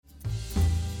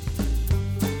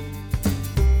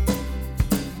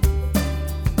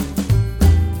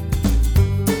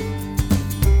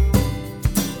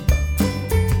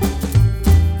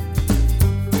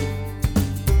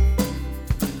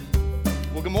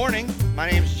morning. My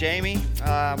name is Jamie.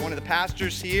 I'm one of the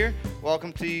pastors here.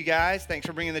 Welcome to you guys. Thanks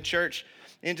for bringing the church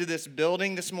into this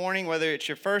building this morning, whether it's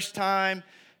your first time,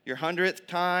 your 100th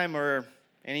time, or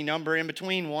any number in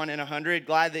between 1 and 100.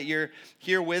 Glad that you're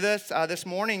here with us. This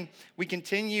morning, we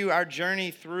continue our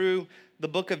journey through the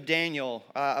book of Daniel,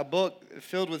 a book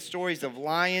filled with stories of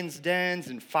lions' dens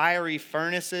and fiery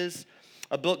furnaces,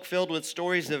 a book filled with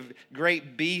stories of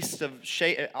great beasts of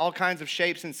all kinds of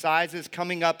shapes and sizes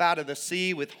coming up out of the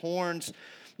sea with horns,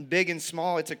 big and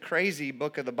small. It's a crazy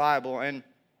book of the Bible. And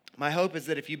my hope is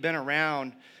that if you've been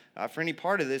around for any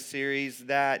part of this series,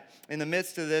 that in the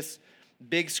midst of this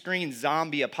big screen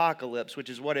zombie apocalypse, which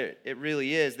is what it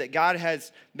really is, that God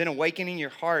has been awakening your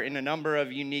heart in a number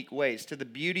of unique ways to the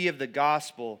beauty of the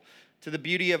gospel, to the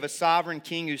beauty of a sovereign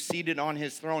king who's seated on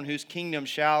his throne, whose kingdom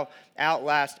shall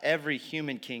outlast every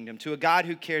human kingdom, to a God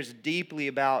who cares deeply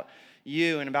about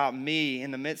you and about me in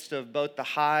the midst of both the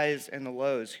highs and the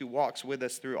lows, who walks with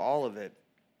us through all of it.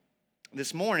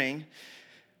 This morning,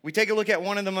 we take a look at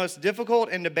one of the most difficult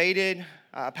and debated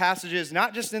passages,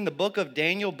 not just in the book of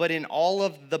Daniel, but in all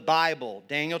of the Bible.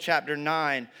 Daniel chapter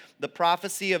 9, the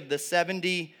prophecy of the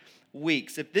 70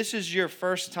 weeks. If this is your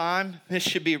first time, this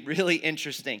should be really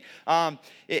interesting.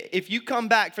 If you come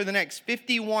back for the next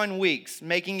 51 weeks,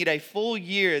 making it a full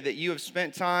year that you have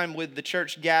spent time with the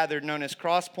church gathered known as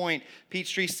Crosspoint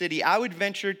Peachtree City, I would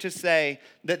venture to say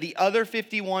that the other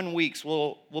 51 weeks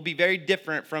will be very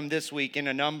different from this week in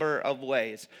a number of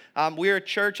ways. We're a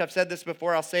church, I've said this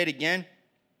before, I'll say it again,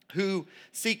 who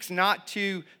seeks not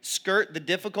to skirt the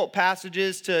difficult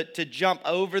passages, to jump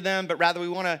over them, but rather we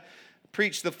want to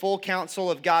preach the full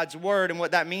counsel of God's word. And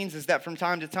what that means is that from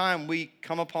time to time we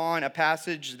come upon a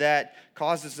passage that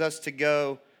causes us to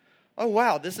go, oh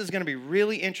wow, this is going to be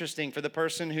really interesting for the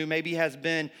person who maybe has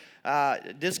been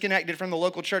disconnected from the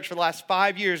local church for the last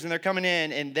 5 years, and they're coming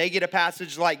in and they get a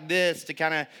passage like this to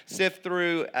kind of sift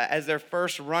through as their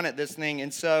first run at this thing.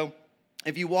 And so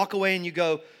if you walk away and you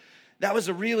go, that was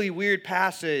a really weird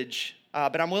passage,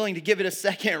 but I'm willing to give it a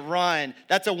second run,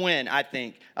 that's a win, I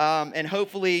think. And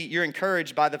hopefully you're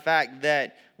encouraged by the fact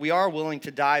that we are willing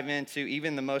to dive into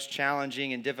even the most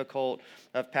challenging and difficult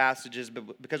of passages,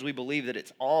 because we believe that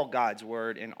it's all God's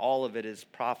word and all of it is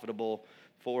profitable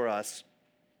for us.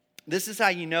 This is how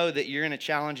you know that you're in a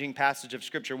challenging passage of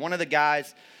Scripture. One of the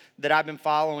guys that I've been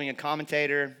following, a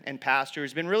commentator and pastor,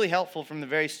 who's been really helpful from the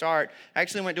very start, I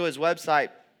actually went to his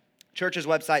website, church's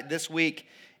website this week.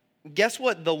 Guess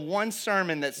what the one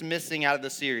sermon that's missing out of the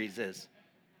series is?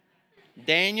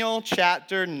 Daniel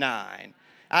chapter 9.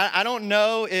 I don't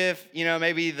know if,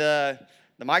 maybe the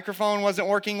microphone wasn't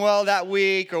working well that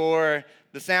week, or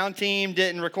the sound team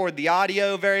didn't record the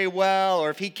audio very well, or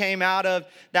if he came out of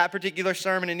that particular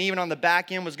sermon and even on the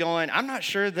back end was going, I'm not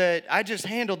sure that I just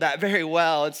handled that very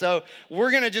well. And so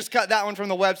we're going to just cut that one from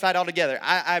the website altogether.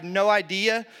 I have no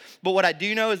idea, but what I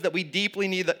do know is that we deeply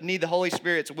need the Holy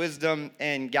Spirit's wisdom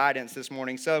and guidance this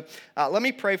morning. So let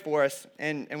me pray for us,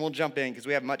 and we'll jump in because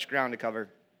we have much ground to cover.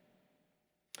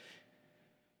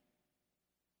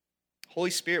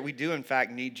 Holy Spirit, we do in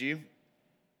fact need you.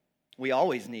 We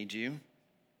always need you.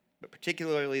 But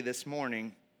particularly this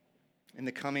morning, in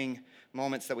the coming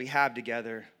moments that we have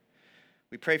together,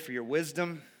 we pray for your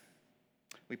wisdom.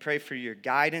 We pray for your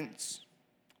guidance.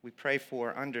 We pray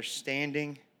for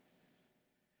understanding.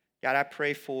 God, I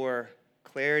pray for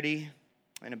clarity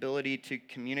and ability to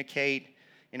communicate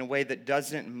in a way that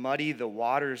doesn't muddy the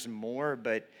waters more,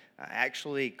 but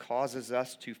actually causes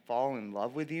us to fall in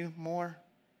love with you more.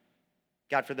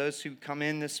 God, for those who come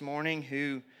in this morning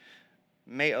who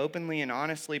may openly and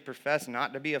honestly profess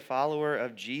not to be a follower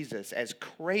of Jesus, as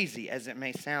crazy as it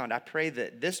may sound, I pray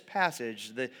that this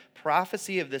passage, the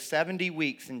prophecy of the 70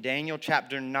 weeks in Daniel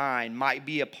chapter 9, might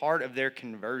be a part of their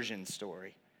conversion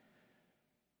story.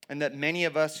 And that many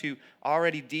of us who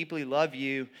already deeply love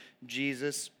you,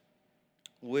 Jesus,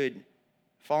 would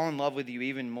fall in love with you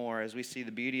even more as we see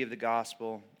the beauty of the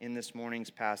gospel in this morning's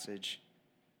passage.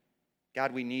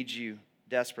 God, we need you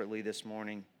desperately this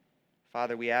morning.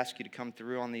 Father, we ask you to come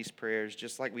through on these prayers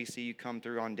just like we see you come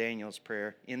through on Daniel's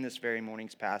prayer in this very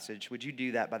morning's passage. Would you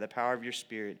do that by the power of your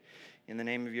Spirit? In the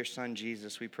name of your Son,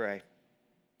 Jesus, we pray.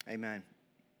 Amen.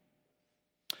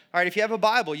 All right, if you have a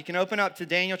Bible, you can open up to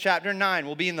Daniel chapter 9.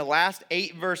 We'll be in the last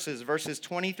 8 verses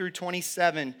 20 through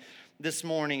 27 this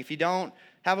morning. If you don't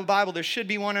have a Bible, there should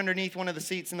be one underneath one of the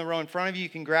seats in the row in front of you. You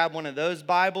can grab one of those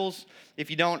Bibles. If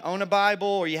you don't own a Bible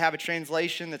or you have a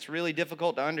translation that's really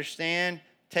difficult to understand,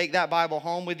 take that Bible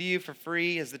home with you for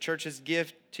free as the church's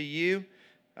gift to you.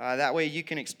 That way you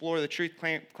can explore the truth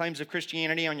claims of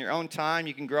Christianity on your own time.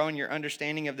 You can grow in your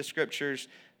understanding of the Scriptures.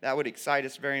 That would excite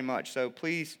us very much. So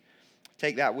please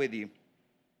take that with you.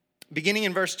 Beginning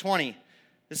in verse 20,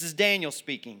 this is Daniel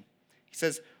speaking. He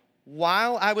says,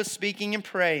 "While I was speaking and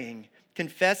praying,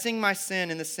 confessing my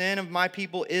sin and the sin of my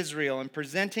people Israel, and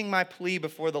presenting my plea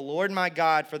before the Lord my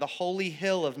God for the holy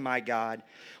hill of my God,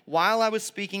 while I was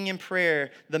speaking in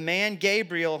prayer, the man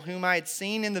Gabriel, whom I had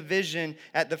seen in the vision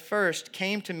at the first,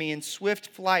 came to me in swift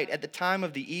flight at the time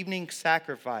of the evening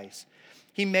sacrifice.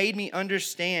 He made me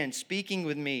understand, speaking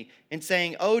with me and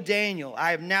saying, 'O Daniel,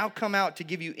 I have now come out to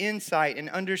give you insight and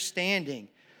understanding.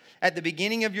 At the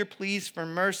beginning of your pleas for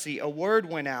mercy, a word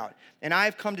went out, and I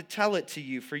have come to tell it to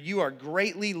you, for you are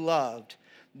greatly loved.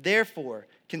 Therefore,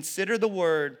 consider the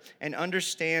word and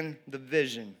understand the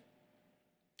vision.'"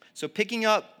 So picking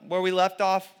up where we left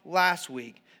off last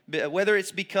week, whether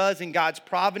it's because in God's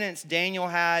providence, Daniel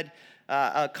had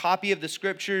a copy of the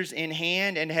scriptures in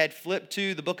hand and had flipped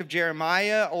to the book of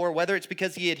Jeremiah, or whether it's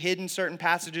because he had hidden certain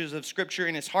passages of scripture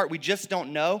in his heart, we just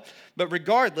don't know. But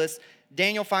regardless,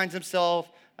 Daniel finds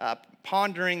himself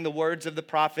pondering the words of the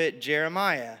prophet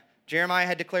Jeremiah. Jeremiah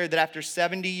had declared that after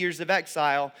 70 years of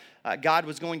exile, God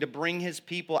was going to bring his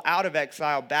people out of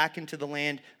exile back into the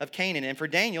land of Canaan. And for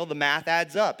Daniel, the math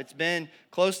adds up. It's been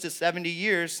close to 70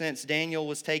 years since Daniel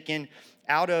was taken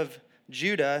out of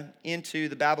Judah into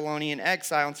the Babylonian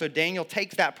exile. And so Daniel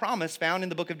takes that promise found in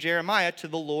the book of Jeremiah to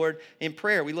the Lord in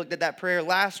prayer. We looked at that prayer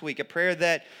last week, a prayer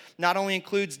that not only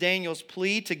includes Daniel's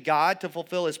plea to God to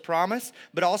fulfill his promise,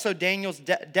 but also Daniel's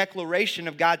declaration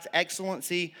of God's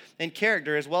excellency and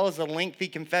character, as well as a lengthy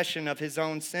confession of his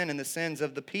own sin and the sins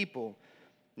of the people.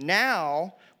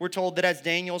 Now, we're told that as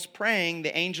Daniel's praying,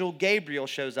 the angel Gabriel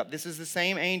shows up. This is the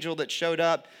same angel that showed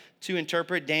up to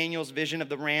interpret Daniel's vision of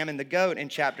the ram and the goat in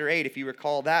chapter 8, if you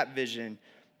recall that vision.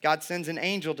 God sends an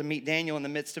angel to meet Daniel in the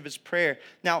midst of his prayer.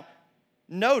 Now,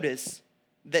 notice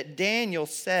that Daniel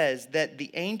says that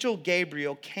the angel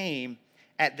Gabriel came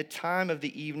at the time of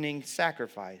the evening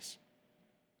sacrifice.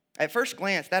 At first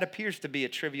glance, that appears to be a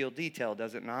trivial detail,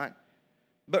 does it not?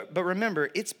 But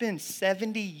remember, it's been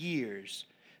 70 years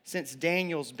since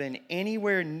Daniel's been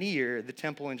anywhere near the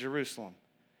temple in Jerusalem.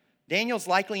 Daniel's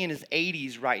likely in his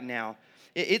 80s right now.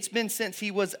 It's been since he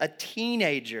was a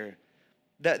teenager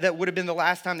that would have been the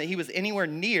last time that he was anywhere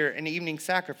near an evening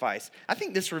sacrifice. I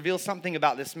think this reveals something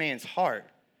about this man's heart,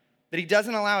 that he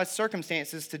doesn't allow his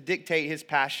circumstances to dictate his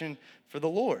passion for the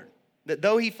Lord. That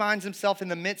though he finds himself in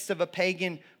the midst of a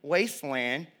pagan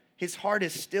wasteland, his heart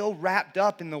is still wrapped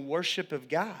up in the worship of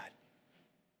God.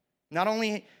 Not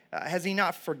only has he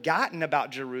not forgotten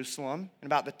about Jerusalem and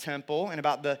about the temple and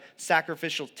about the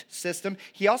sacrificial system,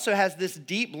 he also has this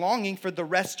deep longing for the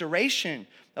restoration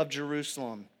of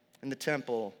Jerusalem and the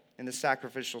temple and the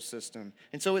sacrificial system.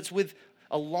 And so it's with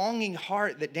a longing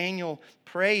heart that Daniel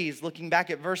prays, looking back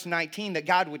at verse 19, that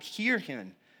God would hear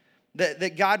him,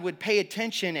 that God would pay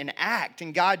attention and act,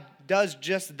 and God does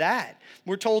just that.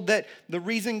 We're told that the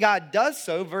reason God does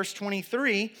so, verse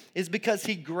 23, is because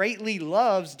he greatly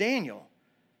loves Daniel.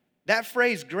 That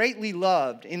phrase, greatly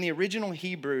loved, in the original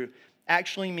Hebrew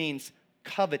actually means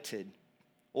coveted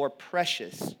or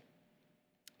precious.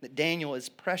 That Daniel is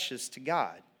precious to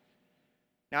God.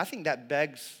 Now, I think that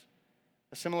begs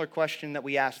a similar question that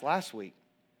we asked last week.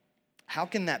 How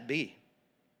can that be?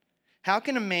 How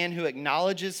can a man who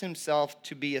acknowledges himself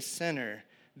to be a sinner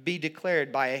be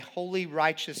declared by a holy,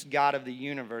 righteous God of the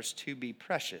universe to be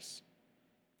precious?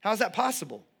 How is that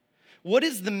possible? What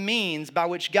is the means by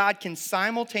which God can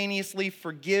simultaneously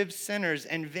forgive sinners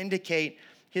and vindicate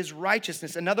his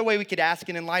righteousness? Another way we could ask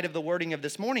it in light of the wording of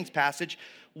this morning's passage,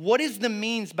 what is the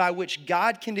means by which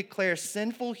God can declare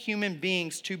sinful human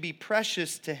beings to be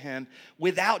precious to him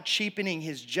without cheapening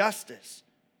his justice?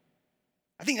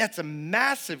 I think that's a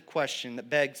massive question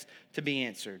that begs to be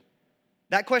answered.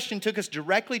 That question took us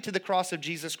directly to the cross of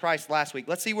Jesus Christ last week.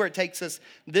 Let's see where it takes us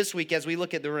this week as we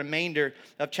look at the remainder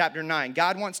of chapter 9.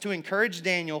 God wants to encourage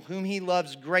Daniel, whom he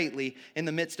loves greatly, in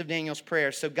the midst of Daniel's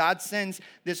prayer. So God sends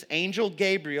this angel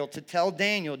Gabriel to tell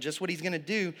Daniel just what he's going to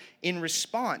do in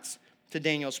response to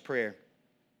Daniel's prayer.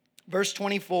 Verse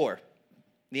 24,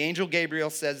 the angel Gabriel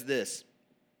says this: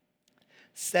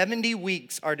 70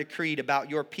 weeks are decreed about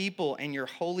your people and your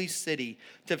holy city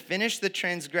to finish the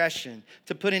transgression,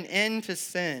 to put an end to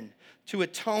sin, to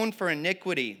atone for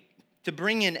iniquity, to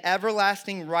bring in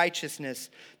everlasting righteousness,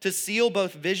 to seal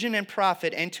both vision and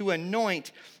prophet, and to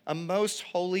anoint a most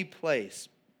holy place.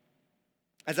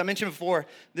 As I mentioned before,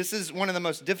 this is one of the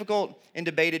most difficult and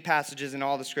debated passages in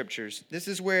all the scriptures. This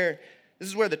is where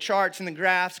the charts and the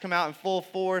graphs come out in full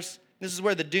force. This is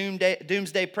where the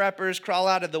doomsday preppers crawl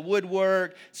out of the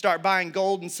woodwork, start buying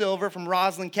gold and silver from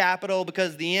Roslyn Capital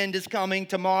because the end is coming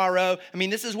tomorrow. I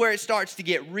mean, this is where it starts to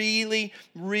get really,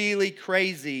 really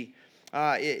crazy.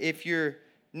 if you're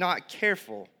not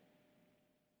careful.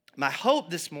 My hope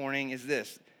this morning is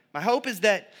this. My hope is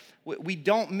that we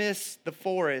don't miss the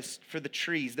forest for the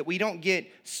trees, that we don't get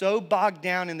so bogged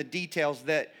down in the details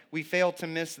that we fail to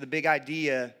miss the big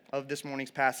idea of this morning's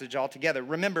passage altogether.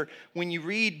 Remember, when you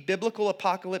read biblical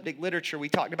apocalyptic literature, we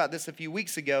talked about this a few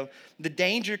weeks ago, the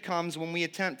danger comes when we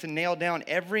attempt to nail down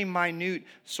every minute,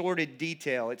 sordid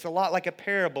detail. It's a lot like a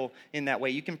parable in that way.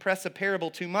 You can press a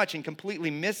parable too much and completely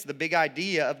miss the big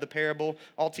idea of the parable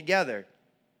altogether.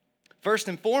 First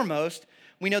and foremost,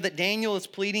 we know that Daniel is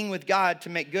pleading with God to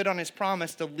make good on his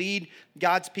promise to lead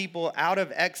God's people out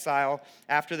of exile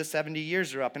after the 70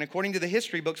 years are up. And according to the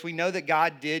history books, we know that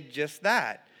God did just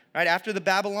that. Right? After the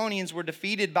Babylonians were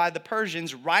defeated by the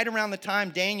Persians, right around the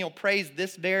time Daniel prays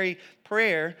this very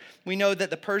prayer, we know that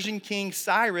the Persian king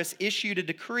Cyrus issued a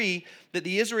decree that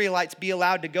the Israelites be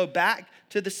allowed to go back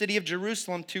to the city of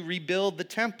Jerusalem to rebuild the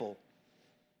temple.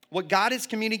 What God is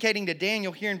communicating to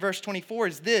Daniel here in verse 24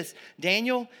 is this: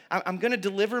 Daniel, I'm going to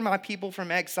deliver my people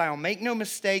from exile. Make no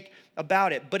mistake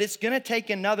about it. But it's going to take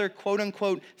another, quote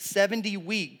unquote, 70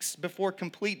 weeks before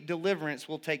complete deliverance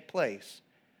will take place,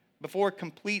 before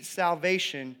complete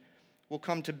salvation will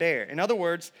come to bear. In other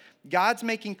words, God's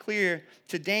making clear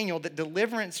to Daniel that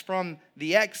deliverance from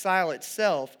the exile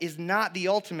itself is not the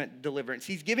ultimate deliverance.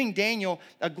 He's giving Daniel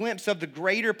a glimpse of the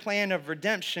greater plan of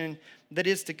redemption that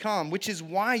is to come, which is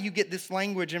why you get this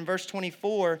language in verse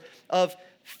 24 of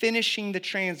finishing the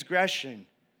transgression,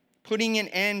 putting an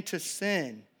end to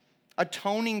sin,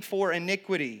 atoning for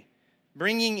iniquity,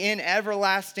 bringing in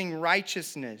everlasting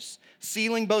righteousness,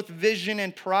 sealing both vision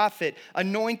and prophet,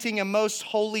 anointing a most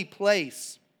holy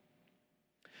place.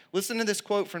 Listen to this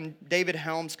quote from David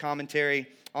Helm's commentary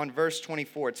on verse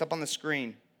 24. It's up on the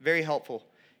screen. Very helpful.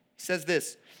 He says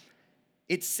this: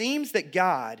 "It seems that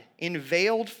God, in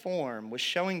veiled form, was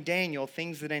showing Daniel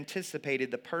things that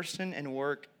anticipated the person and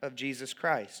work of Jesus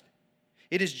Christ.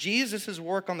 It is Jesus'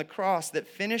 work on the cross that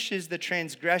finishes the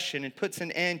transgression and puts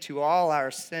an end to all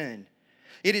our sin.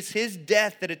 It is his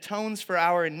death that atones for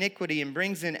our iniquity and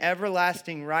brings in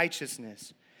everlasting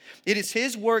righteousness. It is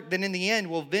his work that in the end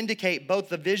will vindicate both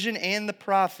the vision and the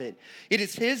prophet. It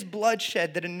is his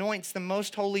bloodshed that anoints the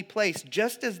most holy place,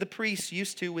 just as the priests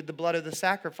used to with the blood of the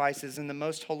sacrifices in the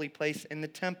most holy place in the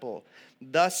temple,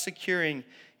 thus securing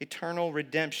eternal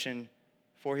redemption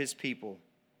for his people."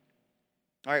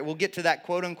 All right, we'll get to that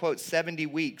quote-unquote 70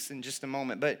 weeks in just a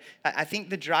moment. But I think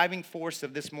the driving force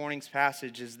of this morning's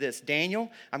passage is this: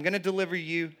 Daniel, I'm going to deliver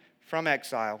you from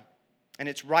exile. And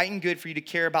it's right and good for you to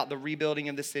care about the rebuilding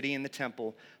of the city and the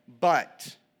temple.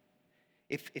 But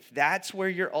if that's where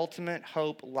your ultimate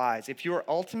hope lies, if your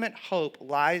ultimate hope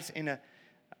lies in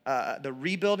the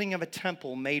rebuilding of a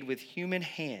temple made with human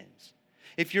hands,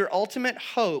 if your ultimate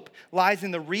hope lies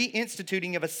in the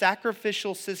reinstituting of a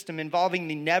sacrificial system involving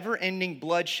the never-ending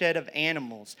bloodshed of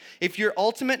animals, if your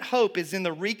ultimate hope is in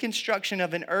the reconstruction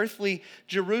of an earthly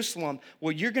Jerusalem,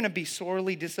 well, you're going to be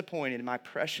sorely disappointed, my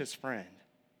precious friend.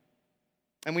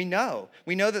 And we know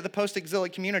that the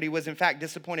post-exilic community was in fact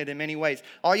disappointed in many ways.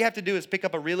 All you have to do is pick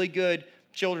up a really good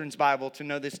children's Bible to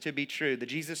know this to be true. The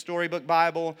Jesus Storybook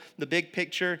Bible, the Big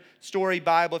Picture Story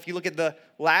Bible. If you look at the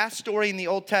last story in the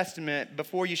Old Testament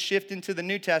before you shift into the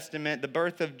New Testament, the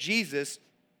birth of Jesus,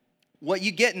 what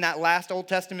you get in that last Old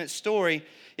Testament story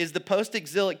is the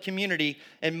post-exilic community,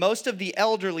 and most of the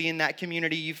elderly in that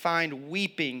community you find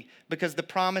weeping because the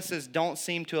promises don't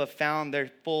seem to have found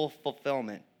their full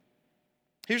fulfillment.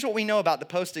 Here's what we know about the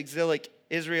post-exilic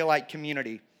Israelite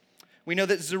community. We know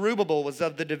that Zerubbabel was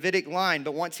of the Davidic line,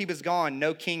 but once he was gone,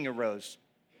 no king arose.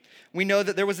 We know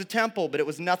that there was a temple, but it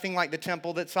was nothing like the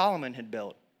temple that Solomon had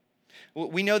built.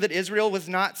 We know that Israel was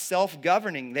not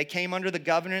self-governing. They came under the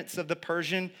governance of the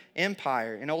Persian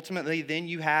Empire. And ultimately, then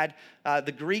you had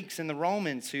the Greeks and the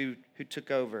Romans who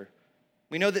took over.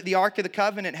 We know that the Ark of the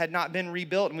Covenant had not been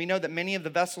rebuilt, and we know that many of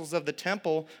the vessels of the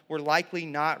temple were likely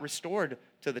not restored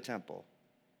to the temple.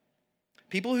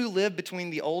 People who lived between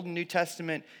the Old and New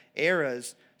Testament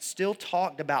eras still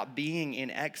talked about being in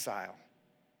exile.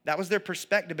 That was their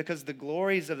perspective because the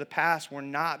glories of the past were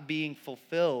not being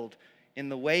fulfilled in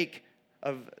the wake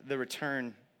of the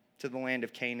return to the land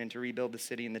of Canaan to rebuild the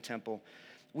city and the temple,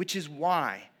 which is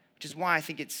why I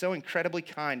think it's so incredibly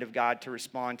kind of God to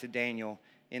respond to Daniel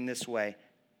in this way.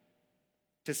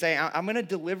 To say, I'm going to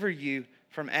deliver you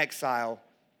from exile.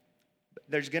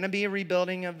 There's going to be a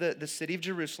rebuilding of the city of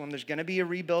Jerusalem. There's going to be a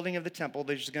rebuilding of the temple.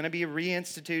 There's going to be a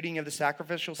reinstituting of the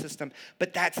sacrificial system.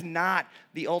 But that's not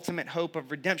the ultimate hope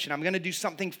of redemption. I'm going to do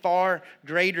something far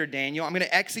greater, Daniel. I'm going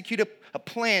to execute a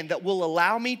plan that will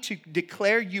allow me to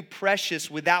declare you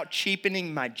precious without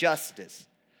cheapening my justice.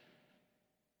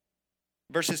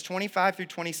 Verses 25 through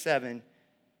 27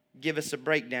 give us a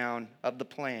breakdown of the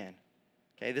plan.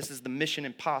 Okay, this is the mission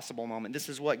impossible moment. This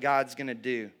is what God's going to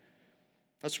do.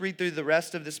 Let's read through the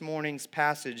rest of this morning's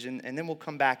passage, and then we'll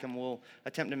come back and we'll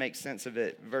attempt to make sense of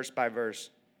it verse by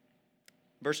verse.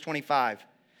 Verse 25.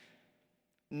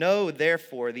 Know,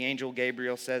 therefore, the angel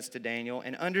Gabriel says to Daniel,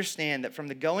 and understand that from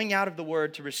the going out of the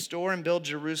word to restore and build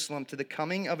Jerusalem to the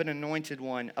coming of an anointed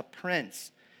one, a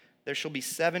prince, there shall be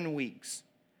 7 weeks.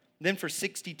 Then for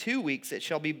 62 weeks it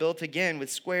shall be built again with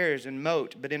squares and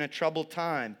moat, but in a troubled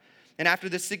time. And after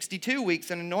the 62 weeks,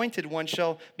 an anointed one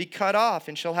shall be cut off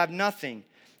and shall have nothing.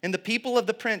 And the people of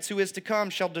the prince who is to come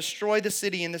shall destroy the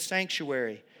city and the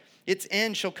sanctuary. Its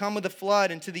end shall come with a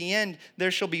flood, and to the end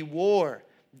there shall be war.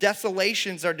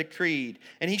 Desolations are decreed.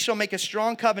 And he shall make a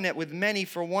strong covenant with many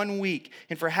for 1 week.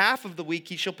 And for half of the week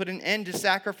he shall put an end to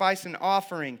sacrifice and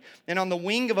offering. And on the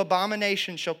wing of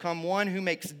abomination shall come one who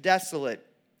makes desolate,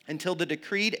 until the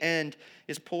decreed end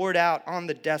is poured out on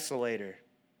the desolator.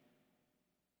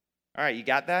 All right, you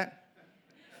got that?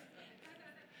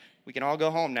 We can all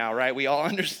go home now, right? We all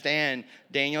understand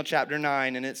Daniel chapter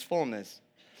 9 in its fullness.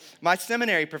 My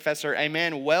seminary professor, a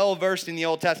man well-versed in the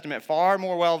Old Testament, far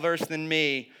more well-versed than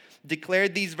me,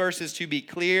 declared these verses to be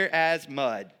clear as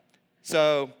mud.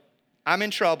 So I'm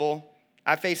in trouble.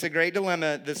 I face a great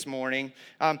dilemma this morning.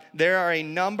 There are a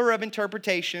number of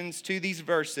interpretations to these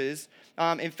verses.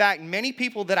 In fact, many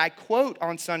people that I quote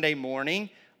on Sunday morning,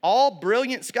 all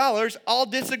brilliant scholars, all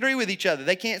disagree with each other.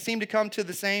 They can't seem to come to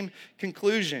the same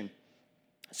conclusion.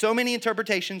 So many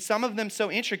interpretations, some of them so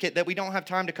intricate that we don't have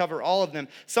time to cover all of them.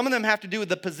 Some of them have to do with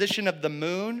the position of the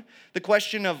moon, the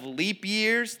question of leap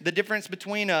years, the difference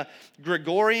between a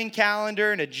Gregorian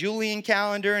calendar and a Julian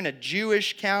calendar and a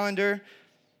Jewish calendar.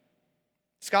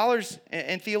 Scholars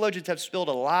and theologians have spilled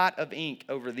a lot of ink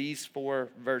over these 4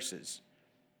 verses.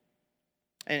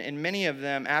 And many of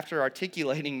them, after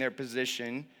articulating their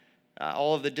position,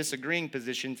 all of the disagreeing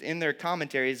positions in their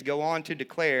commentaries go on to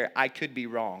declare, I could be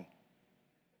wrong.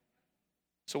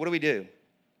 So what do we do?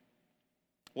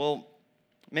 Well,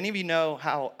 many of you know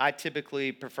how I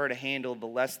typically prefer to handle the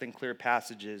less than clear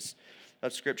passages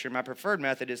of Scripture. My preferred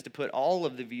method is to put all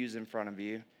of the views in front of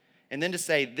you, and then to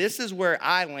say, this is where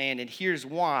I land, and here's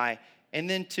why, and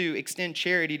then to extend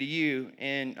charity to you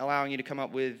in allowing you to come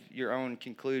up with your own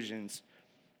conclusions.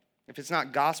 If it's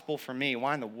not gospel for me,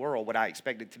 why in the world would I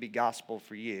expect it to be gospel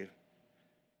for you?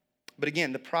 But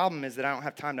again, the problem is that I don't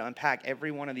have time to unpack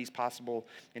every one of these possible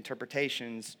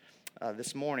interpretations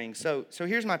this morning. So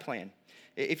here's my plan.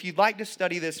 If you'd like to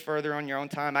study this further on your own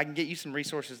time, I can get you some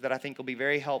resources that I think will be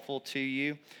very helpful to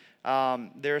you.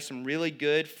 There are some really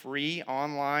good free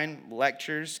online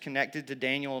lectures connected to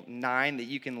Daniel 9 that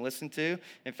you can listen to.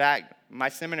 In fact, my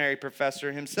seminary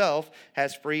professor himself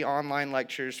has free online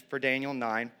lectures for Daniel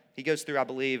 9. He goes through, I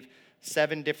believe,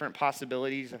 7 different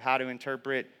possibilities of how to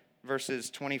interpret verses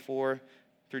 24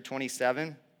 through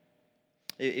 27.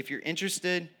 If you're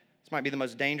interested, this might be the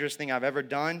most dangerous thing I've ever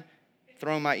done.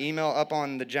 Throw my email up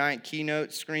on the giant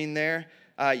keynote screen there.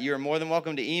 You're more than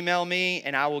welcome to email me,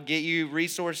 and I will get you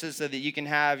resources so that you can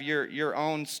have your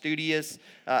own studious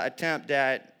attempt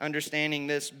at understanding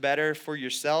this better for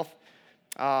yourself.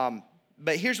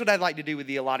 But here's what I'd like to do with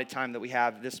the allotted time that we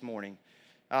have this morning.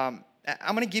 I'm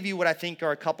going to give you what I think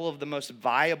are a couple of the most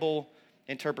viable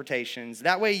interpretations.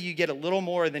 That way you get a little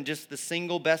more than just the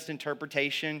single best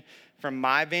interpretation from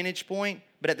my vantage point,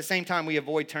 but at the same time we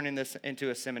avoid turning this into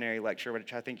a seminary lecture,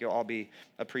 which I think you'll all be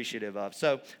appreciative of.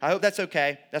 So I hope that's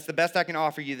okay. That's the best I can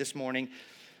offer you this morning.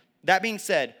 That being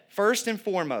said, first and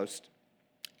foremost,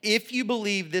 if you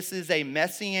believe this is a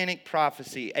messianic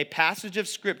prophecy, a passage of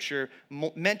Scripture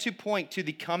meant to point to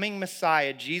the coming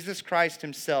Messiah, Jesus Christ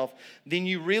himself, then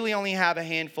you really only have a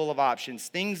handful of options.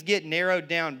 Things get narrowed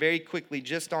down very quickly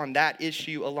just on that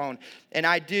issue alone. And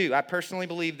I personally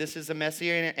believe this is a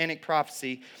messianic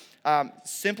prophecy,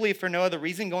 simply for no other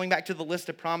reason, going back to the list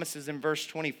of promises in verse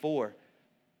 24,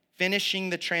 finishing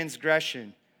the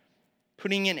transgression,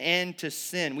 putting an end to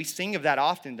sin. We sing of that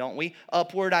often, don't we?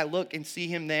 Upward I look and see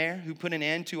him there who put an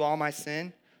end to all my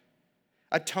sin.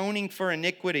 Atoning for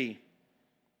iniquity.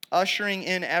 Ushering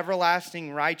in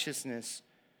everlasting righteousness.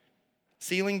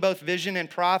 Sealing both vision and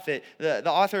prophet. The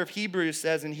author of Hebrews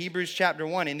says in Hebrews chapter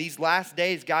 1, in these last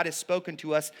days God has spoken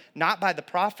to us not by the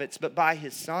prophets but by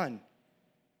his Son.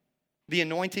 The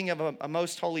anointing of a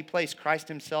most holy place, Christ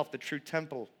himself, the true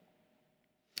temple.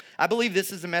 I believe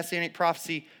this is a messianic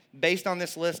prophecy based on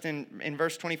this list in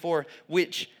verse 24,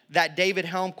 which that David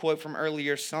Helm quote from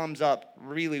earlier sums up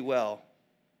really well.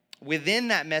 Within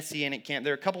that messianic camp,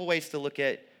 there are a couple ways to look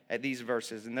at these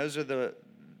verses, and those are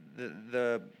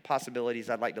the possibilities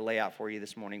I'd like to lay out for you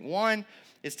this morning. One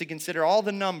is to consider all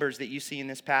the numbers that you see in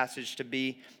this passage to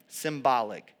be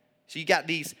symbolic. So you got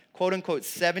these quote unquote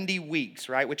 70 weeks,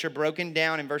 right, which are broken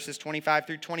down in verses 25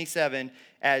 through 27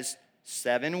 as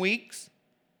 7 weeks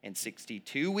and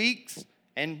 62 weeks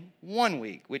and 1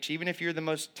 week, which even if you're the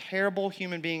most terrible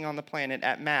human being on the planet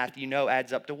at math, you know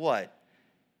adds up to what?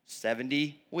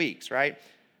 70 weeks, right?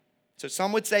 So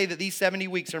some would say that these 70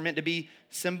 weeks are meant to be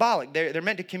symbolic. They're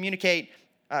meant to communicate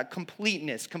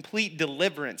completeness, complete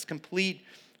deliverance, complete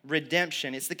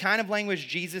redemption. It's the kind of language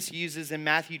Jesus uses in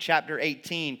Matthew chapter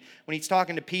 18 when he's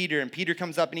talking to Peter, and Peter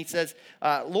comes up and he says,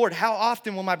 Lord, how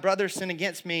often will my brother sin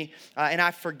against me and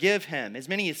I forgive him? As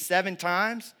many as 7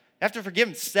 times? I have to forgive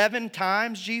him 7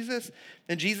 times, Jesus?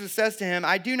 And Jesus says to him,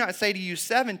 I do not say to you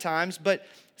 7 times, but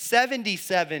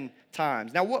 77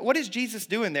 times. Now, what is Jesus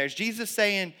doing there? Is Jesus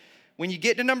saying, when you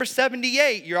get to number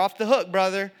 78, you're off the hook,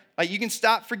 brother? You can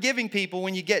stop forgiving people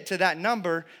when you get to that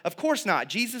number? Of course not.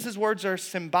 Jesus' words are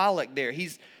symbolic there.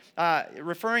 He's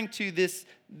referring to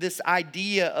this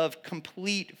idea of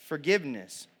complete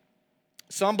forgiveness.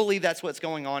 Some believe that's what's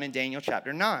going on in Daniel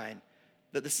chapter 9,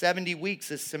 that the 70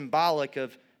 weeks is symbolic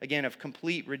of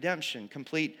complete redemption,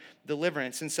 complete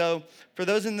deliverance. And so for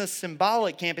those in the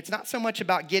symbolic camp, it's not so much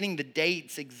about getting the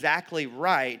dates exactly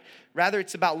right. Rather,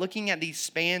 it's about looking at these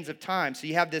spans of time. So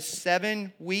you have this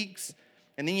 7 weeks,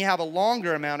 and then you have a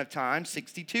longer amount of time,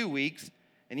 62 weeks,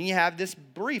 and then you have this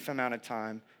brief amount of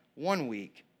time, 1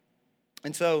 week.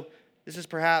 And so this is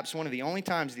perhaps one of the only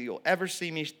times that you'll ever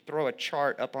see me throw a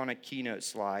chart up on a keynote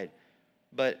slide.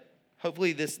 But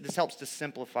hopefully this helps to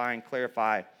simplify and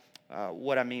clarify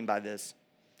what I mean by this.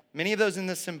 Many of those in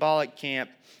the symbolic camp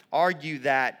argue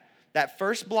that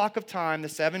first block of time, the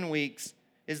 7 weeks,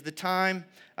 is the time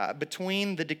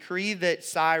between the decree that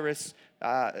Cyrus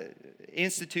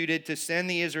instituted to send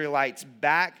the Israelites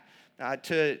back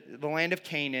to the land of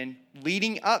Canaan,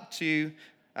 leading up to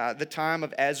the time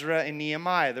of Ezra and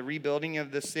Nehemiah, the rebuilding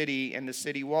of the city and the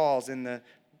city walls and the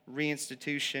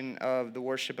reinstitution of the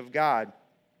worship of God.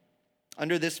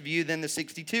 Under this view, then, the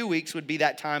 62 weeks would be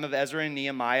that time of Ezra and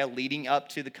Nehemiah leading up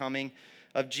to the coming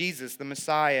of Jesus, the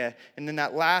Messiah. And then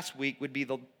that last week would be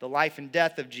the life and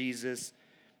death of Jesus,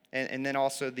 and then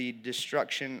also the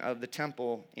destruction of the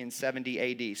temple in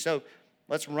 70 AD. So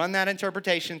let's run that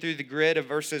interpretation through the grid of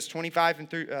verses 25 and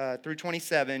through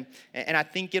 27, and I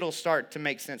think it'll start to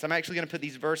make sense. I'm actually going to put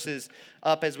these verses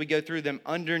up as we go through them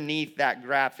underneath that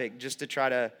graphic just to try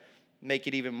to make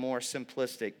it even more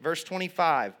simplistic. Verse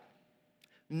 25.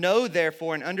 Know,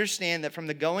 therefore, and understand that from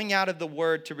the going out of the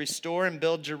word to restore and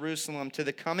build Jerusalem to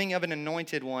the coming of an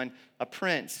anointed one, a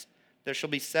prince, there shall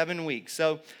be 7 weeks.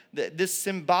 So this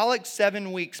symbolic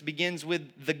 7 weeks begins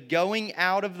with the going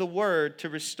out of the word to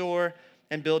restore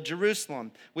and build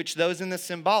Jerusalem, which those in the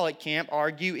symbolic camp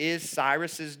argue is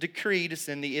Cyrus's decree to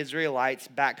send the Israelites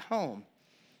back home.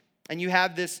 And you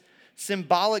have this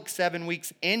symbolic 7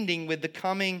 weeks ending with the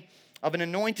coming of an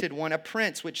anointed one, a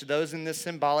prince, which those in this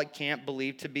symbolic camp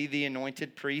believe to be the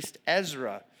anointed priest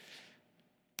Ezra.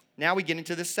 Now we get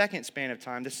into the second span of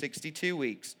time, the 62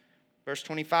 weeks. Verse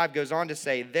 25 goes on to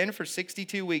say, then for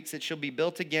 62 weeks it shall be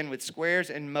built again with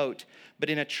squares and moat, but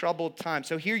in a troubled time.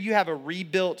 So here you have a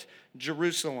rebuilt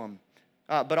Jerusalem,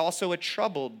 but also a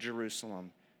troubled Jerusalem.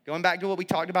 Going back to what we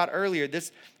talked about earlier,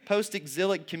 this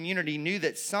post-exilic community knew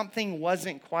that something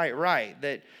wasn't quite right,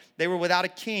 that they were without a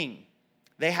king.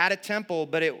 They had a temple,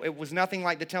 but it was nothing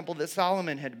like the temple that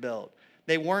Solomon had built.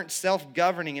 They weren't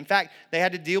self-governing. In fact, they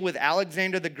had to deal with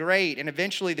Alexander the Great and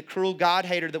eventually the cruel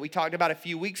God-hater that we talked about a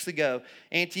few weeks ago,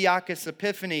 Antiochus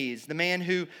Epiphanes, the man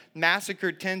who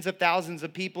massacred tens of thousands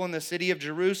of people in the city of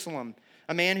Jerusalem,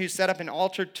 a man who set up an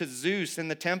altar to Zeus in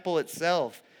the temple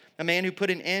itself, a man who put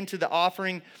an end to the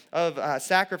offering of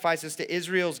sacrifices to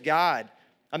Israel's God,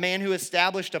 a man who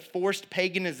established a forced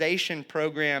paganization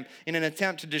program in an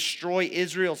attempt to destroy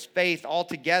Israel's faith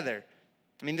altogether.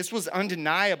 I mean, this was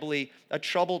undeniably a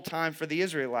troubled time for the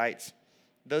Israelites,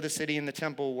 though the city and the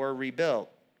temple were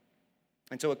rebuilt.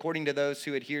 And so according to those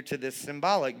who adhere to this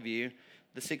symbolic view,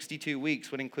 the 62 weeks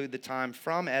would include the time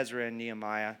from Ezra and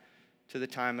Nehemiah to the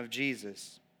time of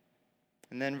Jesus.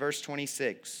 And then verse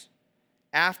 26,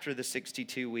 after the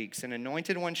 62 weeks, an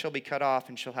anointed one shall be cut off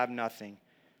and shall have nothing.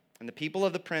 And the people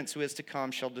of the prince who is to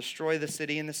come shall destroy the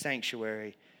city and the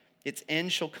sanctuary. Its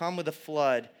end shall come with a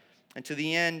flood, and to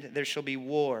the end there shall be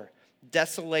war.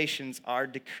 Desolations are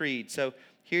decreed. So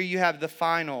here you have the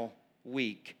final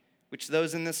week, which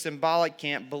those in the symbolic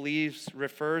camp believes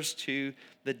refers to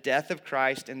the death of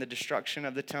Christ and the destruction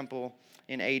of the temple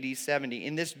in AD 70.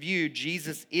 In this view,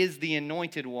 Jesus is the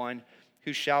anointed one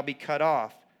who shall be cut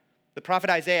off. The prophet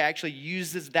Isaiah actually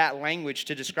uses that language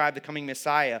to describe the coming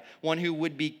Messiah, one who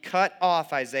would be cut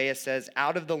off, Isaiah says,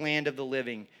 out of the land of the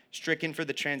living, stricken for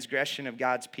the transgression of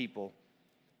God's people.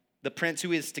 The prince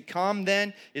who is to come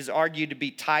then is argued to be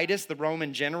Titus, the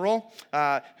Roman general,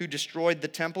 who destroyed the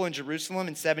temple in Jerusalem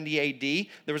in 70 AD.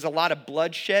 There was a lot of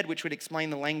bloodshed, which would explain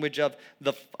the language of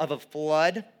a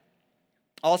flood.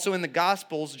 Also in the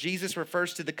Gospels, Jesus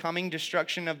refers to the coming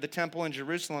destruction of the temple in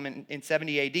Jerusalem in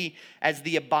 70 AD as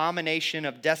the abomination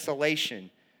of desolation.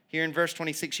 Here in verse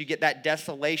 26, you get that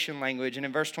desolation language, and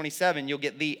in verse 27, you'll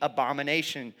get the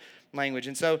abomination language.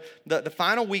 And so the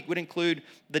final week would include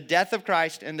the death of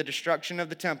Christ and the destruction of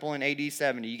the temple in AD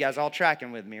 70. You guys all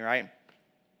tracking with me, right?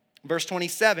 Verse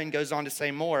 27 goes on to say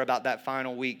more about that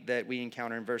final week that we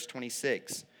encounter in verse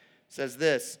 26. It says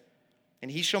this,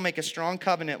 "And he shall make a strong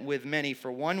covenant with many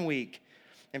for 1 week,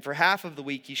 and for half of the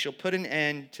week he shall put an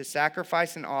end to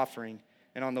sacrifice and offering.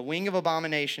 And on the wing of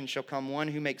abomination shall come one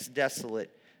who makes desolate,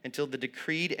 until the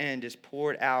decreed end is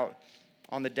poured out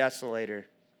on the desolator."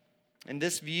 In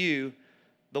this view,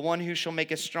 the one who shall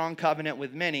make a strong covenant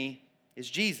with many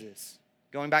is Jesus.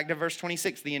 Going back to verse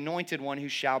 26, the anointed one who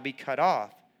shall be cut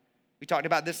off. We talked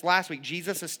about this last week.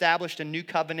 Jesus established a new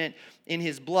covenant in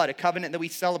his blood, a covenant that we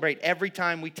celebrate every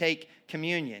time we take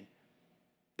communion.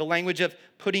 The language of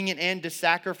putting an end to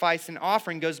sacrifice and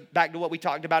offering goes back to what we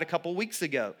talked about a couple weeks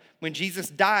ago. When Jesus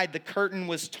died, the curtain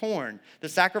was torn. The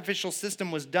sacrificial system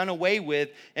was done away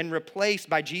with and replaced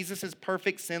by Jesus'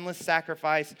 perfect, sinless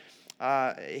sacrifice,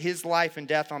 his life and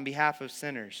death on behalf of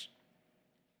sinners.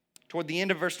 Toward the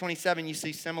end of verse 27, you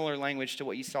see similar language to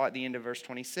what you saw at the end of verse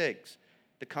 26.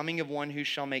 The coming of one who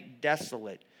shall make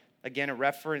desolate. Again, a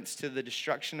reference to the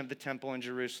destruction of the temple in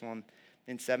Jerusalem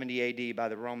in 70 AD by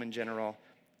the Roman general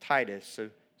Titus. So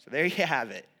there you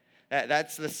have it.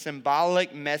 That's the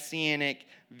symbolic messianic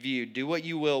view. Do what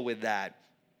you will with that.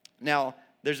 Now,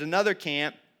 there's another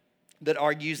camp that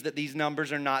argues that these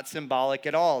numbers are not symbolic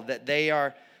at all, that they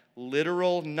are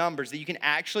literal numbers, that you can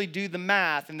actually do the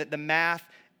math and that the math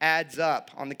adds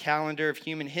up on the calendar of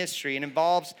human history and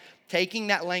involves taking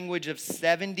that language of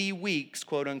 70 weeks,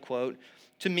 quote unquote,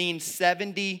 to mean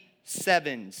 70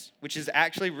 sevens, which is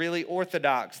actually really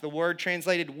orthodox. The word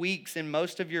translated weeks in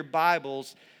most of your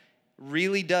Bibles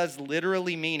really does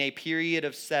literally mean a period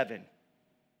of 7.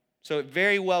 So it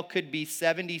very well could be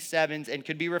 77s and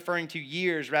could be referring to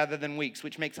years rather than weeks,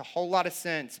 which makes a whole lot of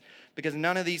sense because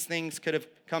none of these things could have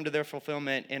come to their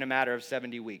fulfillment in a matter of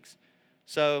 70 weeks.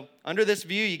 So under this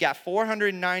view, you got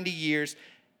 490 years.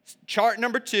 Chart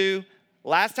number 2,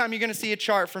 last time you're going to see a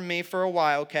chart from me for a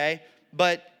while, okay?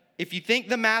 But if you think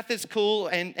the math is cool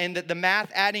and that the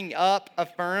math adding up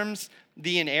affirms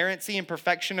the inerrancy and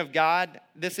perfection of God,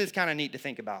 this is kind of neat to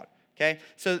think about, okay?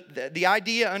 So the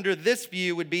idea under this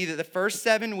view would be that the first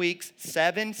 7 weeks,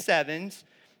 7 sevens,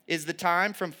 is the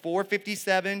time from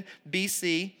 457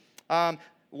 BC,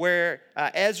 where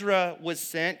Ezra was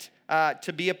sent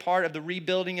to be a part of the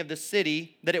rebuilding of the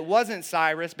city, that it wasn't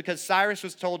Cyrus because Cyrus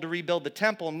was told to rebuild the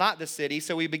temple, not the city.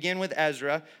 So we begin with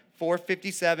Ezra,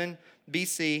 457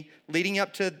 BC, leading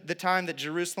up to the time that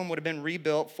Jerusalem would have been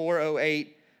rebuilt,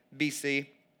 408 BC.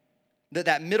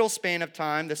 That middle span of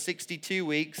time, the 62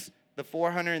 weeks, the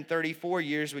 434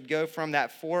 years, would go from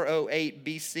that 408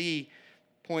 BC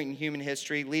point in human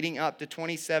history, leading up to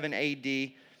 27 AD,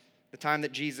 the time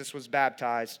that Jesus was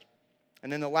baptized.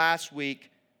 And then the last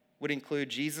week would include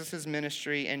Jesus'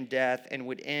 ministry and death and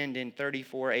would end in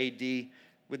 34 AD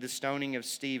with the stoning of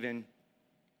Stephen,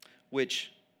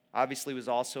 which obviously was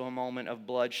also a moment of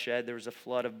bloodshed. There was a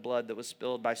flood of blood that was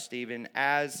spilled by Stephen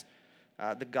as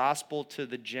the gospel to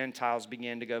the Gentiles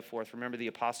began to go forth. Remember, the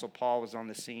Apostle Paul was on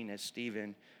the scene as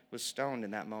Stephen was stoned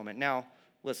in that moment. Now,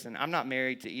 listen, I'm not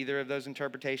married to either of those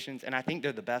interpretations, and I think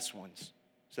they're the best ones.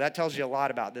 So that tells you a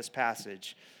lot about this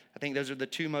passage. I think those are the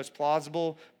 2 most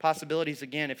plausible possibilities.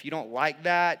 Again, if you don't like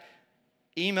that,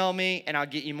 email me and I'll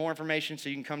get you more information so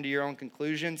you can come to your own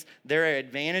conclusions. There are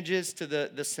advantages to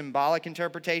the symbolic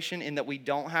interpretation in that we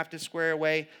don't have to square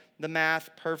away the math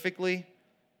perfectly,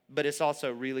 but it's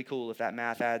also really cool if that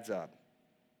math adds up.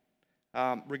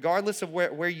 Regardless of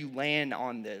where you land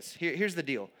on this, here's the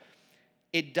deal.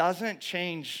 It doesn't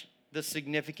change the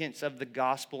significance of the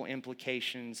gospel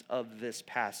implications of this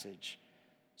passage.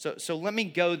 So let me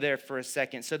go there for a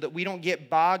second so that we don't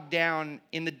get bogged down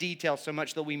in the details so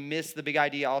much that we miss the big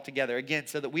idea altogether. Again,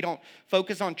 so that we don't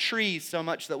focus on trees so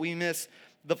much that we miss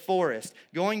the forest.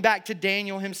 Going back to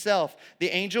Daniel himself, the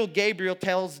angel Gabriel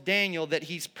tells Daniel that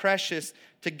he's precious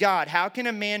to God. How can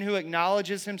a man who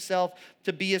acknowledges himself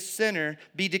to be a sinner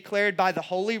be declared by the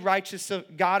holy, righteous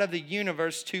God of the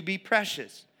universe to be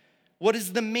precious? What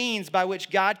is the means by which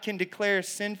God can declare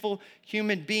sinful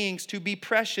human beings to be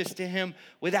precious to him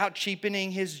without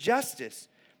cheapening his justice?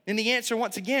 And the answer,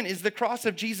 once again, is the cross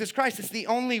of Jesus Christ. It's the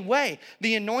only way,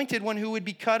 the anointed one who would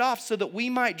be cut off so that we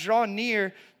might draw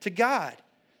near to God.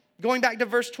 Going back to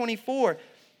verse 24,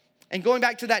 and going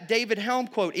back to that David Helm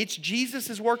quote, it's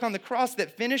Jesus' work on the cross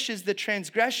that finishes the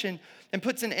transgression and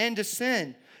puts an end to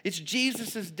sin. It's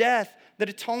Jesus' death that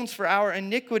atones for our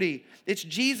iniquity. It's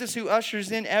Jesus who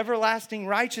ushers in everlasting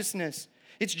righteousness.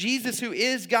 It's Jesus who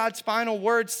is God's final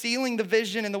word, sealing the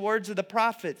vision and the words of the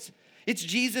prophets. It's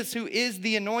Jesus who is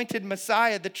the anointed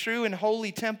Messiah, the true and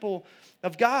holy temple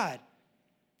of God.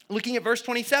 Looking at verse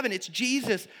 27, it's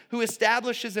Jesus who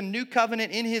establishes a new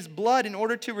covenant in his blood in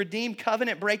order to redeem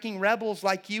covenant-breaking rebels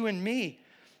like you and me.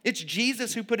 It's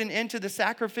Jesus who put an end to the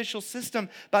sacrificial system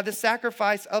by the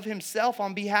sacrifice of himself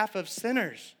on behalf of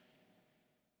sinners.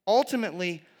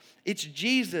 Ultimately, it's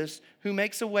Jesus who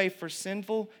makes a way for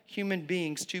sinful human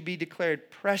beings to be declared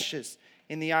precious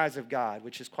in the eyes of God,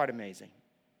 which is quite amazing.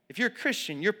 If you're a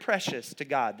Christian, you're precious to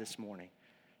God this morning.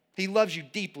 He loves you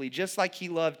deeply, just like he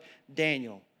loved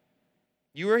Daniel.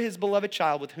 You are his beloved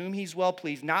child with whom he's well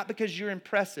pleased, not because you're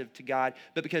impressive to God,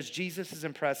 but because Jesus is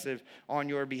impressive on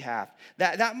your behalf.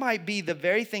 That might be the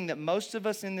very thing that most of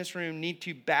us in this room need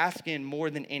to bask in more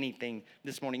than anything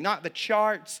this morning. Not the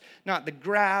charts, not the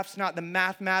graphs, not the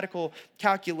mathematical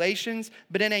calculations,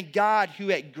 but in a God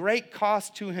who at great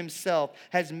cost to himself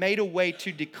has made a way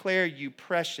to declare you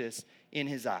precious in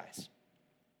his eyes.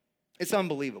 It's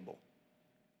unbelievable.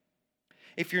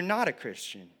 If you're not a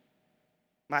Christian,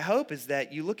 my hope is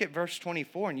that you look at verse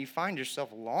 24 and you find yourself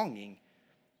longing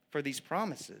for these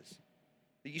promises.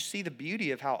 That you see the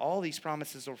beauty of how all these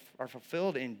promises are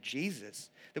fulfilled in Jesus.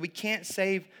 That we can't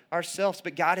save ourselves,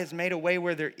 but God has made a way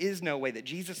where there is no way. That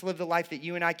Jesus lived a life that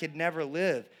you and I could never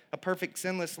live. A perfect,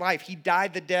 sinless life. He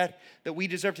died the death that we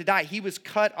deserve to die. He was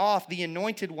cut off, the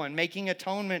anointed one, making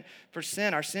atonement for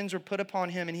sin. Our sins were put upon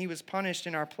him and he was punished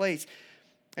in our place.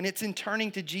 And it's in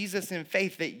turning to Jesus in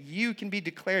faith that you can be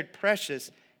declared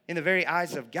precious in the very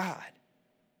eyes of God.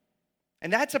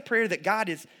 And that's a prayer that God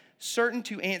is certain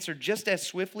to answer just as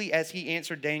swiftly as he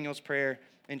answered Daniel's prayer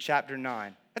in chapter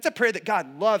 9. That's a prayer that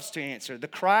God loves to answer, the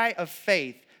cry of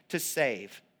faith to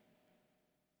save.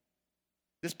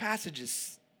 This passage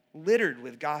is littered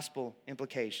with gospel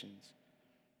implications.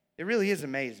 It really is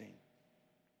amazing.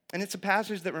 And it's a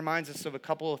passage that reminds us of a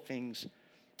couple of things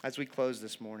as we close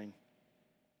this morning.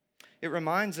 It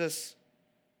reminds us,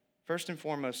 first and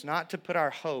foremost, not to put our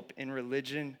hope in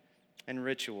religion and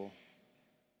ritual.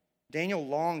 Daniel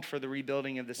longed for the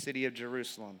rebuilding of the city of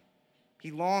Jerusalem.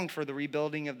 He longed for the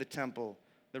rebuilding of the temple,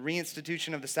 the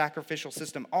reinstitution of the sacrificial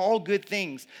system, all good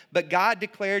things. But God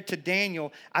declared to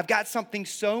Daniel, I've got something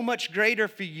so much greater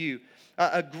for you,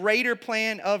 a greater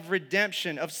plan of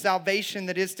redemption, of salvation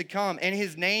that is to come. And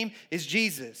his name is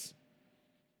Jesus.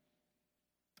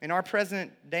 In our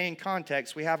present day and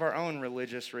context, we have our own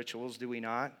religious rituals, do we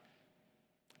not?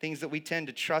 Things that we tend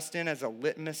to trust in as a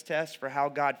litmus test for how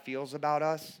God feels about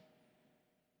us.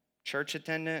 Church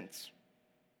attendance,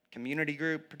 community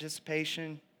group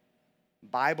participation,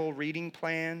 Bible reading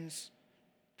plans,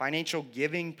 financial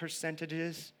giving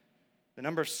percentages, the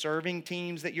number of serving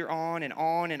teams that you're on and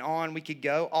on and on we could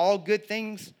go. All good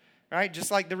things, right? Just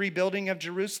like the rebuilding of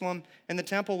Jerusalem and the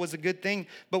temple was a good thing.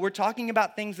 But we're talking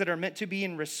about things that are meant to be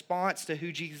in response to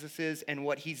who Jesus is and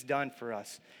what he's done for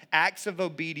us. Acts of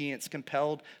obedience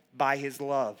compelled by his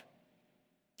love.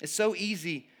 It's so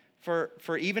easy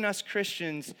for even us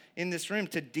Christians in this room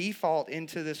to default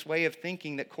into this way of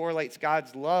thinking that correlates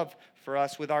God's love for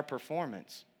us with our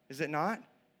performance. Is it not?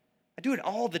 I do it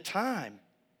all the time,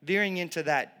 veering into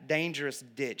that dangerous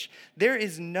ditch. There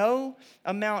is no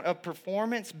amount of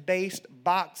performance-based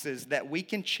boxes that we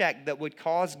can check that would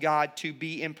cause God to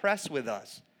be impressed with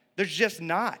us. There's just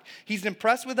not. He's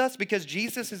impressed with us because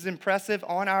Jesus is impressive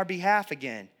on our behalf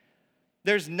again.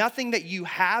 There's nothing that you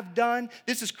have done.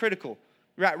 This is critical.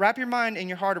 Wrap your mind and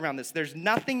your heart around this. There's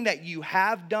nothing that you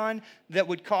have done that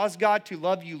would cause God to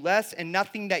love you less, and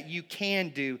nothing that you can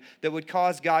do that would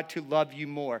cause God to love you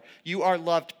more. You are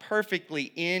loved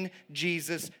perfectly in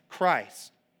Jesus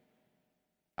Christ.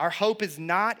 Our hope is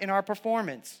not in our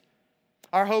performance.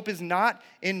 Our hope is not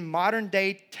in modern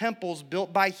day temples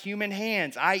built by human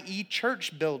hands, i.e.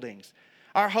 church buildings.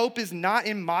 Our hope is not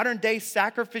in modern day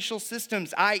sacrificial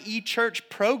systems, i.e. church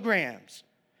programs.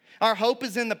 Our hope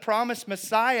is in the promised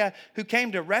Messiah who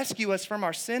came to rescue us from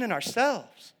our sin and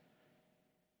ourselves.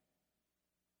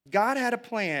 God had a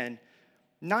plan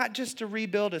not just to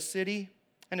rebuild a city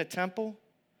and a temple,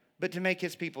 but to make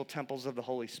his people temples of the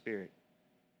Holy Spirit.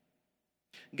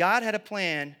 God had a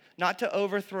plan not to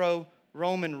overthrow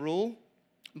Roman rule,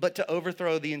 but to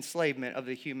overthrow the enslavement of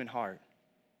the human heart.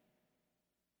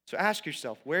 So ask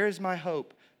yourself, where is my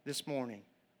hope this morning?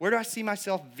 Where do I see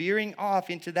myself veering off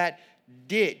into that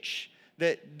ditch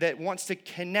that wants to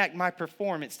connect my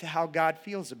performance to how God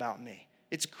feels about me?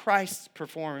 It's Christ's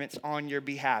performance on your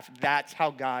behalf. That's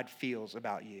how God feels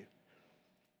about you.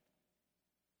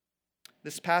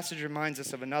 This passage reminds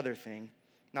us of another thing,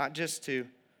 not just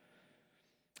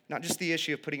the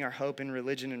issue of putting our hope in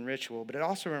religion and ritual, but it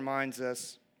also reminds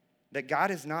us that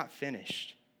God is not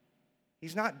finished.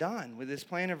 He's not done with his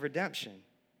plan of redemption.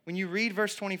 When you read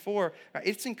verse 24,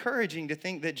 it's encouraging to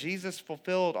think that Jesus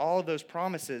fulfilled all of those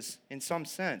promises in some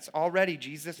sense. Already,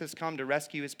 Jesus has come to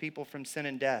rescue his people from sin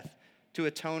and death, to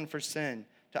atone for sin,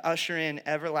 to usher in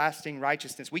everlasting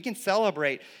righteousness. We can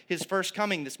celebrate his first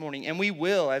coming this morning, and we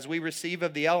will as we receive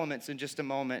of the elements in just a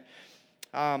moment.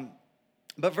 But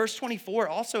verse 24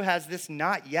 also has this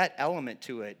not yet element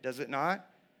to it, does it not?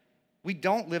 We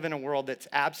don't live in a world that's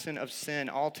absent of sin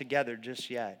altogether just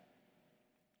yet.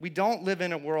 We don't live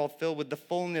in a world filled with the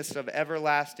fullness of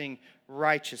everlasting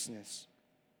righteousness.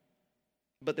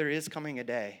 But there is coming a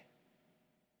day.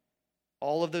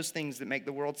 All of those things that make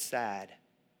the world sad,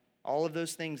 all of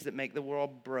those things that make the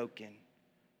world broken,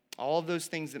 all of those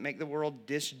things that make the world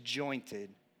disjointed,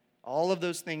 all of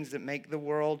those things that make the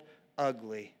world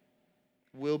ugly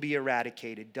will be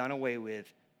eradicated, done away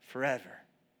with forever.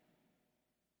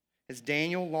 As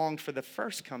Daniel longed for the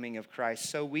first coming of Christ,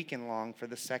 so we can long for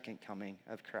the second coming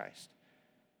of Christ.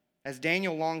 As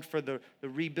Daniel longed for the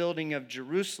rebuilding of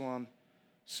Jerusalem,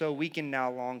 so we can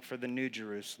now long for the new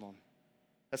Jerusalem,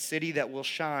 a city that will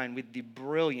shine with the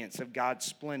brilliance of God's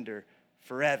splendor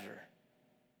forever.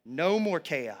 No more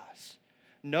chaos,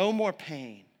 no more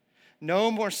pain,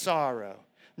 no more sorrow,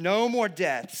 no more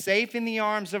death, safe in the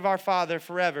arms of our Father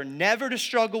forever, never to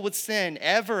struggle with sin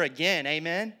ever again,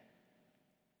 amen?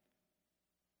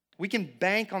 We can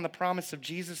bank on the promise of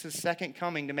Jesus' second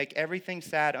coming to make everything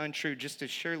sad untrue just as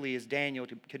surely as Daniel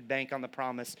could bank on the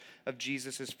promise of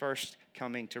Jesus' first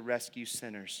coming to rescue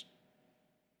sinners.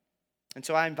 And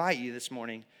so I invite you this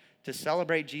morning to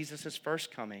celebrate Jesus'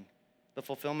 first coming, the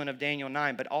fulfillment of Daniel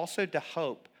 9, but also to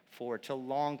hope for, to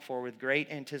long for with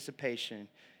great anticipation,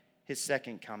 his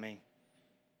second coming.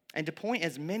 And to point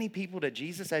as many people to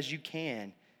Jesus as you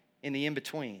can in the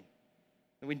in-between.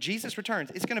 When Jesus returns,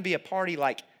 it's going to be a party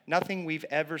like nothing we've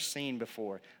ever seen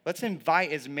before. Let's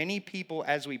invite as many people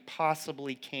as we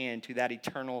possibly can to that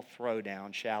eternal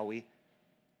throwdown, shall we?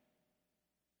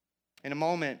 In a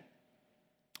moment,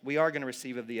 we are going to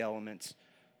receive of the elements.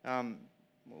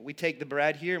 We take the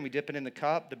bread here and we dip it in the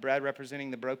cup, the bread representing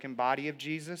the broken body of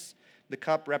Jesus, the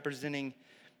cup representing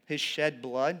his shed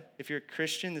blood. If you're a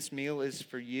Christian, this meal is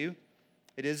for you.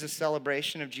 It is a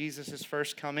celebration of Jesus'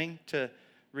 first coming to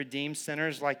redeem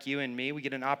sinners like you and me. We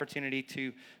get an opportunity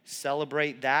to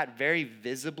celebrate that very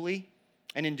visibly.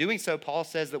 And in doing so, Paul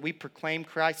says that we proclaim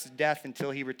Christ's death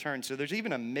until he returns. So there's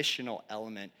even a missional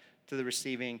element to the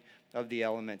receiving of the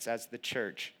elements as the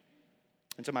church.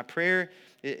 And so my prayer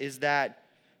is that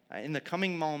in the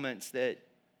coming moments that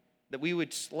we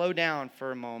would slow down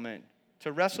for a moment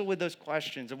to wrestle with those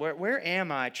questions of where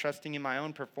am I trusting in my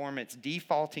own performance,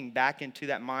 defaulting back into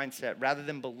that mindset rather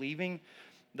than believing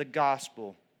the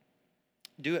gospel.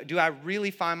 Do I really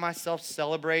find myself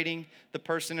celebrating the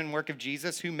person and work of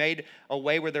Jesus who made a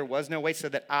way where there was no way so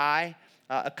that I,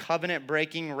 a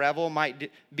covenant-breaking rebel, might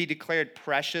be declared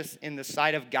precious in the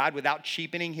sight of God without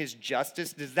cheapening his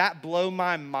justice? Does that blow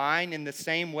my mind in the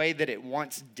same way that it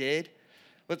once did?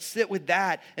 Let's sit with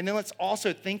that, and then let's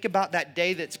also think about that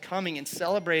day that's coming and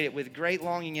celebrate it with great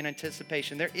longing and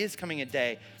anticipation. There is coming a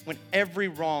day when every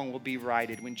wrong will be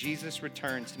righted, when Jesus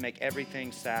returns to make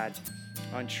everything sad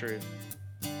untrue.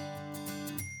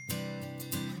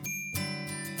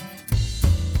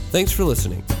 Thanks for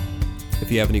listening.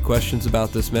 If you have any questions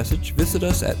about this message, visit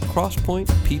us at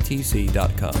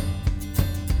crosspointptc.com.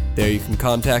 There you can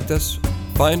contact us,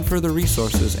 find further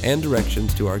resources and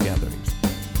directions to our gatherings.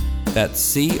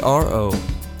 That's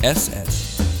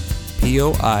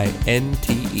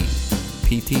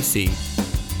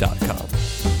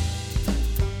CROSSPOINTEPTC.com.